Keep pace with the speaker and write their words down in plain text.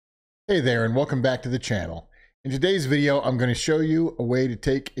Hey there, and welcome back to the channel. In today's video, I'm going to show you a way to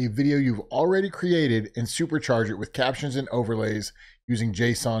take a video you've already created and supercharge it with captions and overlays using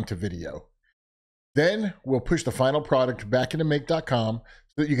JSON2Video. Then we'll push the final product back into make.com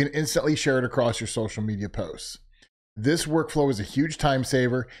so that you can instantly share it across your social media posts. This workflow is a huge time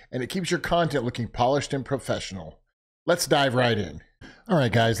saver and it keeps your content looking polished and professional. Let's dive right in. All right,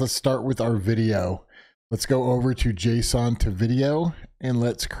 guys, let's start with our video. Let's go over to JSON2Video and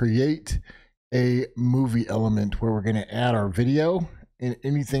let's create a movie element where we're going to add our video and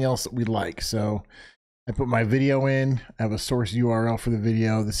anything else that we like. So I put my video in, I have a source URL for the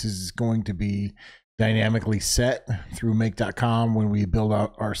video. This is going to be dynamically set through make.com when we build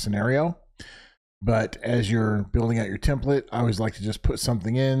out our scenario. But as you're building out your template, I always like to just put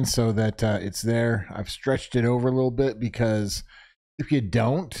something in so that it's there. I've stretched it over a little bit because if you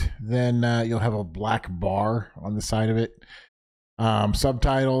don't, then you'll have a black bar on the side of it.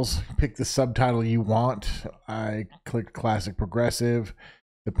 Subtitles, pick the subtitle you want. I click classic progressive.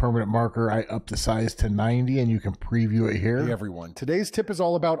 The permanent marker, I up the size to 90 and you can preview it here. Hey everyone, today's tip is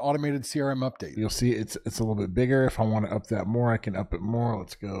all about automated CRM update. You'll see it's a little bit bigger. If I want to up that more, I can up it more.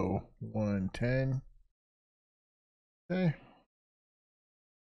 Let's go 110. Okay.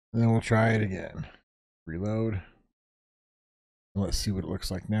 And then we'll try it again. Reload. Let's see what it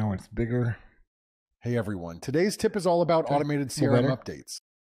looks like now when it's bigger. Hey everyone, today's tip is all about automated CRM updates.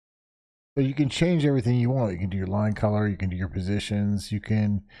 So you can change everything you want. You can do your line color, you can do your positions, you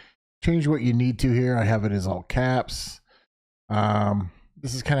can change what you need to here. I have it as all caps.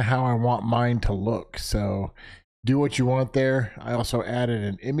 This is kind of how I want mine to look. So do what you want there. I also added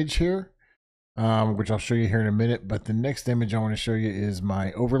an image here, which I'll show you here in a minute. But the next image I want to show you is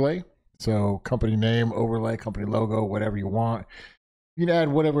my overlay. So company name, overlay, company logo, whatever you want. You can add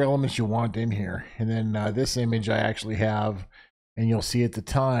whatever elements you want in here. And then this image I actually have, and you'll see at the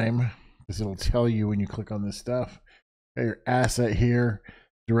time, because it'll tell you when you click on this stuff. Okay, your asset here,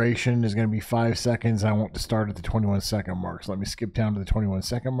 duration is going to be 5 seconds. I want to start at the 21-second mark. So let me skip down to the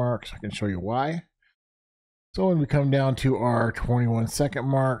 21-second mark so I can show you why. So when we come down to our 21-second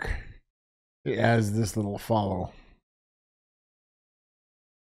mark, it adds this little follow.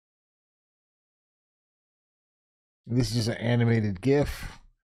 This is just an animated GIF.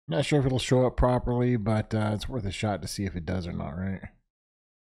 I'm not sure if it'll show up properly, but it's worth a shot to see if it does or not, right?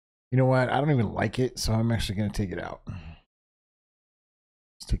 You know what? I don't even like it, so I'm actually going to take it out.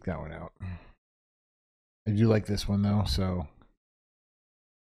 Let's take that one out. I do like this one, though, so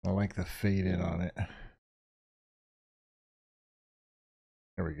I like the fade in on it.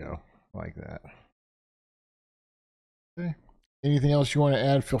 There we go. I like that. Okay. Anything else you want to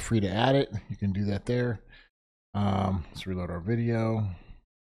add, feel free to add it. You can do that there. Let's reload our video.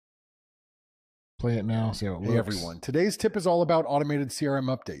 Play it now, see how it looks. Hey everyone, today's tip is all about automated CRM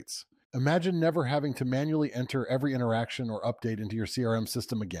updates. Imagine never having to manually enter every interaction or update into your CRM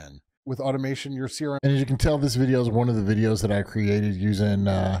system again. With automation, your CRM... And as you can tell, this video is one of the videos that I created using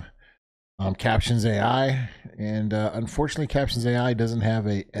Captions AI. And unfortunately, Captions AI doesn't have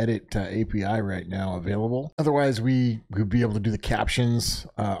a edit API right now available. Otherwise, we would be able to do the captions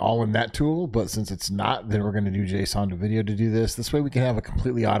all in that tool. But since it's not, then we're going to do JSON2Video to do this. This way we can have a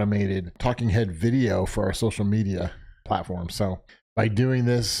completely automated talking head video for our social media platform. So by doing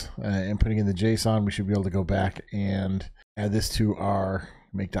this and putting in the JSON, we should be able to go back and add this to our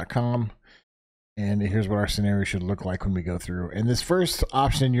make.com. And here's what our scenario should look like when we go through. And this first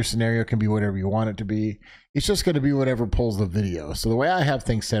option in your scenario can be whatever you want it to be. It's just going to be whatever pulls the video. So the way I have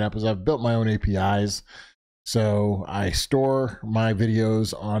things set up is I've built my own APIs. So I store my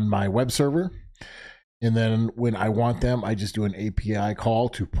videos on my web server. And then when I want them, I just do an API call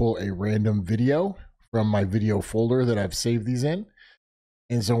to pull a random video from my video folder that I've saved these in.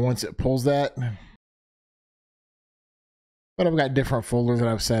 And so once it pulls that, but I've got different folders that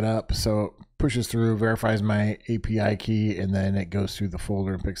I've set up. So it pushes through, verifies my API key, and then it goes through the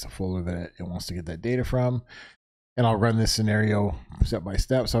folder and picks the folder that it wants to get that data from. And I'll run this scenario step by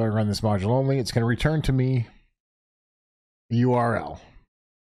step. So I run this module only. It's going to return to me the URL. So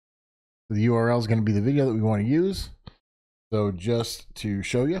the URL is going to be the video that we want to use. So just to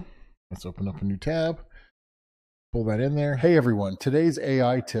show you, let's open up a new tab. Pull that in there. Hey everyone, today's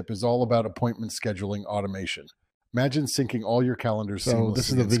AI tip is all about appointment scheduling automation. Imagine syncing all your calendars seamlessly. So this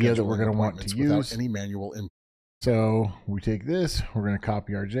is the video that we're going to want to use without any manual input. So we take this, we're going to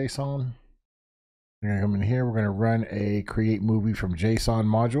copy our JSON. We're going to come in here, we're going to run a create movie from JSON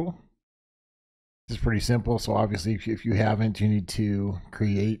module. This is pretty simple. So obviously if you haven't, you need to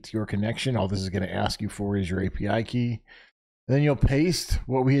create your connection. All this is going to ask you for is your API key. And then you'll paste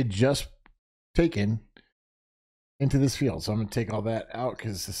what we had just taken into this field. So I'm going to take all that out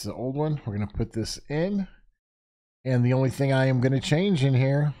because this is an old one. We're going to put this in. And the only thing I am going to change in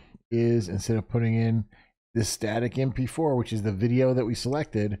here is, instead of putting in this static MP4, which is the video that we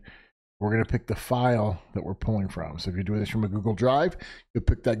selected, we're going to pick the file that we're pulling from. So if you're doing this from a Google Drive, you'll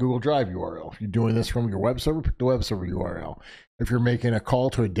pick that Google Drive URL. If you're doing this from your web server, pick the web server URL. If you're making a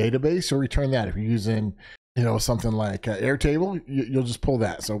call to a database, you'll return that. If you're using, you know, something like Airtable, you'll just pull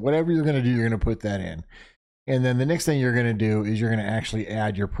that. So whatever you're going to do, you're going to put that in. And then the next thing you're going to do is you're going to actually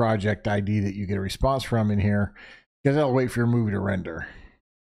add your project ID that you get a response from in here, because that'll wait for your movie to render.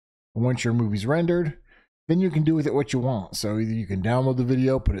 And once your movie's rendered, then you can do with it what you want. So either you can download the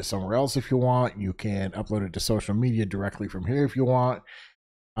video, put it somewhere else if you want. You can upload it to social media directly from here if you want.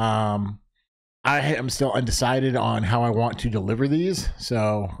 I am still undecided on how I want to deliver these.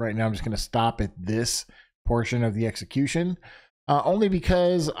 So right now I'm just going to stop at this portion of the execution, only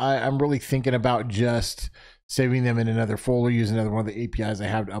because I'm really thinking about just saving them in another folder, using another one of the APIs I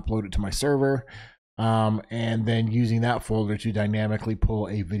have to upload it to my server. And then using that folder to dynamically pull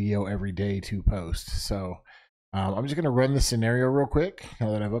a video every day to post. So I'm just going to run the scenario real quick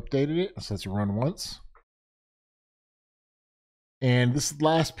now that I've updated it. So let's run once. And this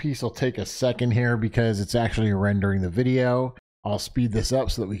last piece will take a second here because it's actually rendering the video. I'll speed this up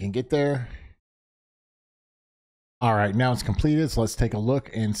so that we can get there. All right, now it's completed. So let's take a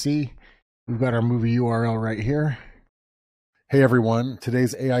look and see. We've got our movie URL right here. Hey everyone,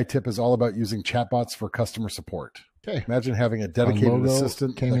 today's AI tip is all about using chatbots for customer support. Okay. Imagine having a dedicated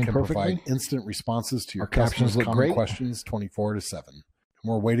assistant that can provide instant responses to your customers' common questions 24/7.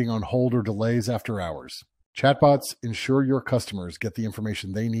 We're waiting on hold or delays after hours. Chatbots ensure your customers get the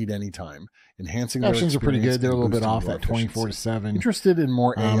information they need anytime, enhancing their experience. Captions are pretty good. They're a little bit off that 24/7. Interested in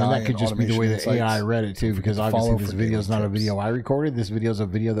more AI and that could just be the way that AI read it too, because obviously this video is not a video I recorded. This video is a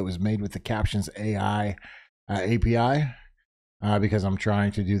video that was made with the Captions AI API. Because I'm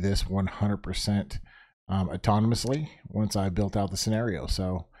trying to do this 100% autonomously once I built out the scenario.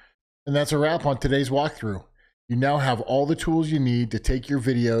 So, and that's a wrap on today's walkthrough. You now have all the tools you need to take your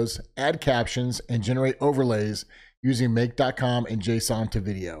videos, add captions, and generate overlays using make.com and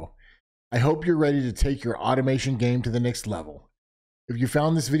JSON2Video. I hope you're ready to take your automation game to the next level. If you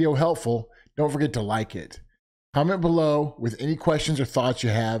found this video helpful, don't forget to like it. Comment below with any questions or thoughts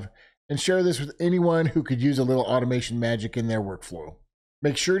you have, and share this with anyone who could use a little automation magic in their workflow.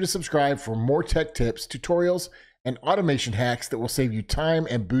 Make sure to subscribe for more tech tips, tutorials, and automation hacks that will save you time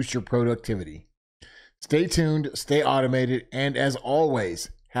and boost your productivity. Stay tuned, stay automated, and as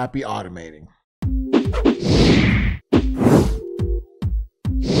always, happy automating.